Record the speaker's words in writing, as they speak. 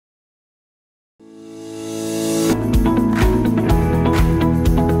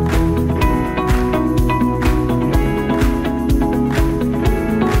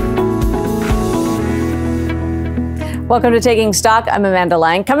Welcome to Taking Stock. I'm Amanda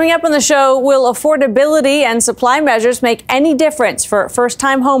Lang. Coming up on the show, will affordability and supply measures make any difference for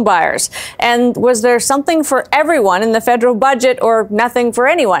first-time homebuyers? And was there something for everyone in the federal budget or nothing for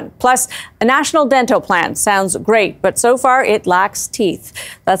anyone? Plus, a national dental plan sounds great, but so far it lacks teeth.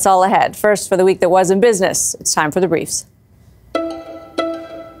 That's all ahead. First, for the week that was in business, it's time for the briefs.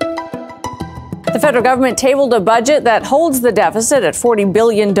 The federal government tabled a budget that holds the deficit at $40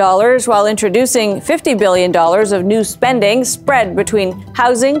 billion while introducing $50 billion of new spending spread between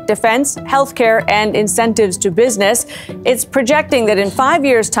housing, defense, healthcare, and incentives to business. It's projecting that in 5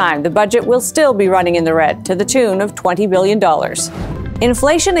 years' time, the budget will still be running in the red to the tune of $20 billion.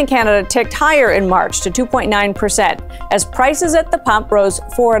 Inflation in Canada ticked higher in March to 2.9% as prices at the pump rose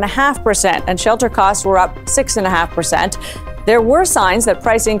 4.5% and shelter costs were up 6.5%. There were signs that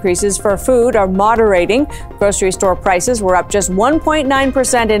price increases for food are moderating. Grocery store prices were up just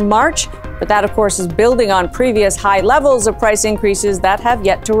 1.9% in March, but that, of course, is building on previous high levels of price increases that have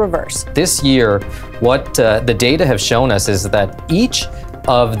yet to reverse. This year, what the data have shown us is that each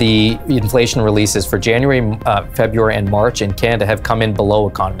of the inflation releases for January, February, and March in Canada have come in below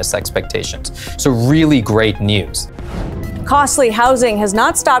economists' expectations. So really great news. Costly housing has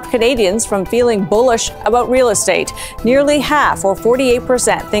not stopped Canadians from feeling bullish about real estate. Nearly half, or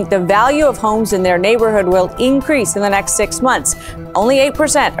 48%, think the value of homes in their neighborhood will increase in the next 6 months. Only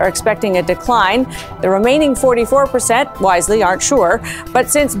 8% are expecting a decline. The remaining 44%, wisely, aren't sure. But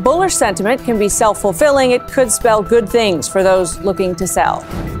since bullish sentiment can be self-fulfilling, it could spell good things for those looking to sell.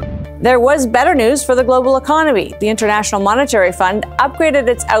 There was better news for the global economy. The International Monetary Fund upgraded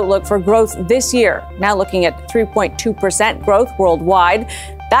its outlook for growth this year, now looking at 3.2% growth worldwide.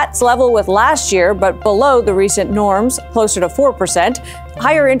 That's level with last year, but below the recent norms, closer to 4%.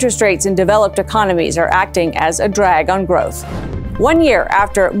 Higher interest rates in developed economies are acting as a drag on growth. 1 year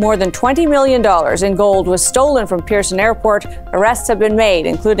after more than $20 million in gold was stolen from Pearson Airport, arrests have been made,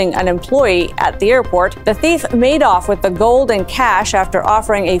 including an employee at the airport. The thief made off with the gold and cash after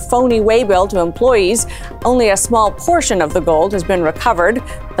offering a phony waybill to employees. Only a small portion of the gold has been recovered.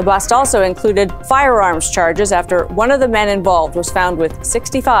 The bust also included firearms charges after one of the men involved was found with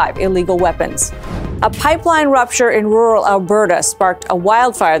 65 illegal weapons. A pipeline rupture in rural Alberta sparked a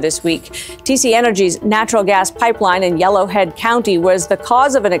wildfire this week. TC Energy's natural gas pipeline in Yellowhead County was the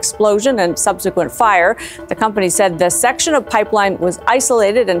cause of an explosion and subsequent fire. The company said the section of pipeline was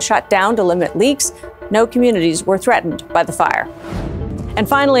isolated and shut down to limit leaks. No communities were threatened by the fire. And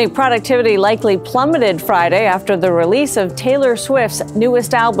finally, productivity likely plummeted Friday after the release of Taylor Swift's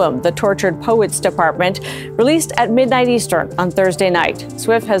newest album, The Tortured Poets Department, released at midnight Eastern on Thursday night.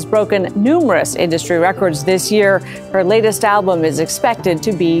 Swift has broken numerous industry records this year. Her latest album is expected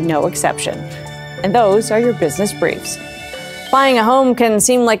to be no exception. And those are your business briefs. Buying a home can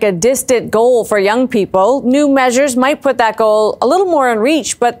seem like a distant goal for young people. New measures might put that goal a little more in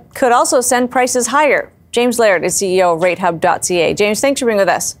reach, but could also send prices higher. James Laird is CEO of Ratehub.ca. James, thanks for being with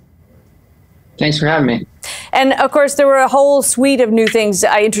us. Thanks for having me. And of course, there were a whole suite of new things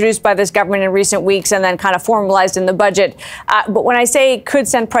introduced by this government in recent weeks and then kind of formalized in the budget. But when I say could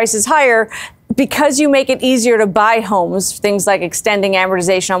send prices higher, because you make it easier to buy homes, things like extending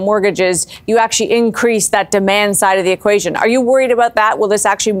amortization on mortgages, you actually increase that demand side of the equation. Are you worried about that? Will this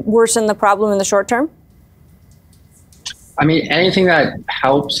actually worsen the problem in the short term? I mean, anything that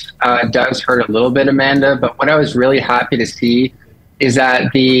helps does hurt a little bit, Amanda. But what I was really happy to see is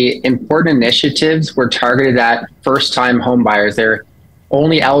that the important initiatives were targeted at first-time home buyers. They're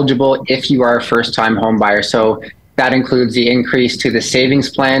only eligible if you are a first-time home buyer. So that includes the increase to the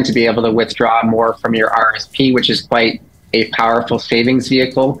savings plan to be able to withdraw more from your RSP, which is quite a powerful savings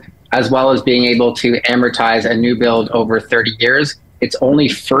vehicle, as well as being able to amortize a new build over 30 years. It's only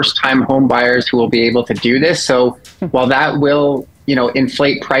first-time home buyers who will be able to do this. So while that will,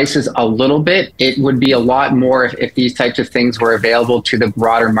 inflate prices a little bit, it would be a lot more if these types of things were available to the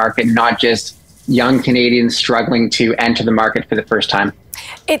broader market, not just young Canadians struggling to enter the market for the first time.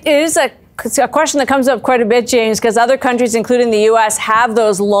 It is a question that comes up quite a bit, James, because other countries, including the U.S., have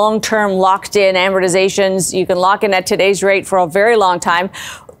those long-term locked-in amortizations. You can lock in at today's rate for a very long time.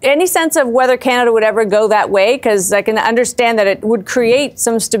 Any sense of whether Canada would ever go that way? Because I can understand that it would create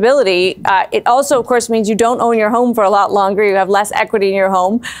some stability. It also, of course, means you don't own your home for a lot longer. You have less equity in your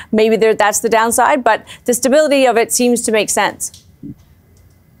home. Maybe that's the downside, but the stability of it seems to make sense.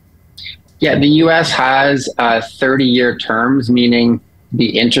 Yeah, the U.S. has 30-year terms, meaning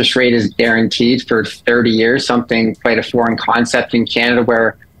the interest rate is guaranteed for 30 years, something quite a foreign concept in Canada,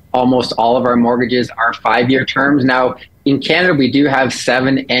 where almost all of our mortgages are 5-year terms. Now, in Canada, we do have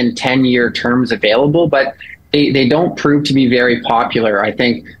 7- and 10-year terms available, but they don't prove to be very popular. I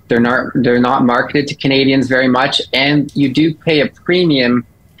think they're not marketed to Canadians very much, and you do pay a premium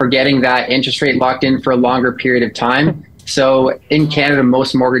for getting that interest rate locked in for a longer period of time. So in Canada,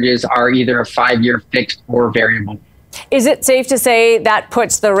 most mortgages are either a 5-year fixed or variable. Is it safe to say that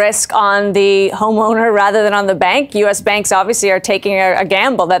puts the risk on the homeowner rather than on the bank? U.S. banks obviously are taking a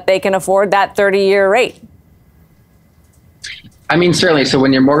gamble that they can afford that 30-year rate. I mean, certainly. So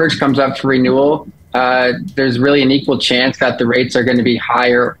when your mortgage comes up for renewal, there's really an equal chance that the rates are going to be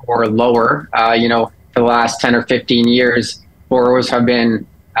higher or lower. For the last 10 or 15 years, borrowers have been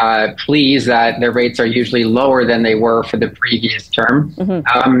pleased that their rates are usually lower than they were for the previous term.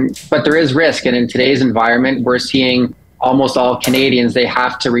 But there is risk. And in today's environment, we're seeing almost all Canadians, they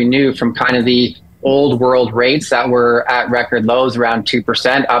have to renew from kind of the old world rates that were at record lows, around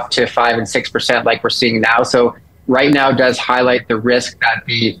 2%, up to 5 and 6% like we're seeing now. So right now does highlight the risk that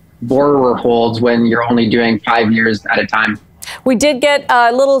the borrower holds when you're only doing 5 years at a time. We did get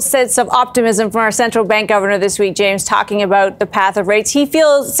a little sense of optimism from our central bank governor this week, James, talking about the path of rates. He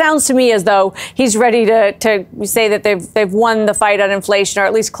sounds to me as though he's ready to say that they've won the fight on inflation, or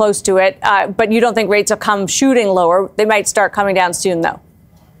at least close to it. But you don't think rates will come shooting lower. They might start coming down soon, though.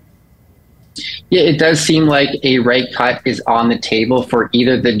 Yeah, it does seem like a rate cut is on the table for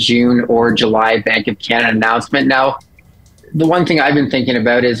either the June or July Bank of Canada announcement. Now, the one thing I've been thinking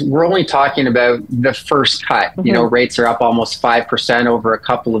about is we're only talking about the first cut. Rates are up almost 5% over a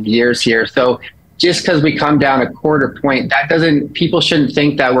couple of years here. So just because we come down a quarter point, people shouldn't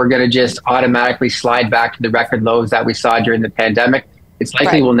think that we're going to just automatically slide back to the record lows that we saw during the pandemic. It's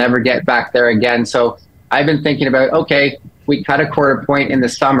likely we'll never get back there again. So I've been thinking about, okay, we cut a quarter point in the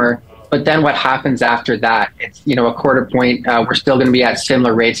summer, but then what happens after that? It's, a quarter point. We're still going to be at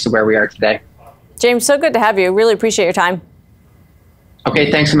similar rates to where we are today. James, so good to have you. Really appreciate your time.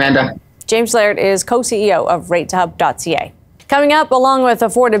 Okay, thanks, Amanda. James Laird is co-CEO of Ratehub.ca. Coming up, along with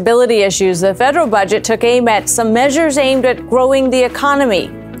affordability issues, the federal budget took aim at some measures aimed at growing the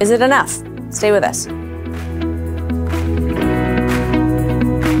economy. Is it enough? Stay with us.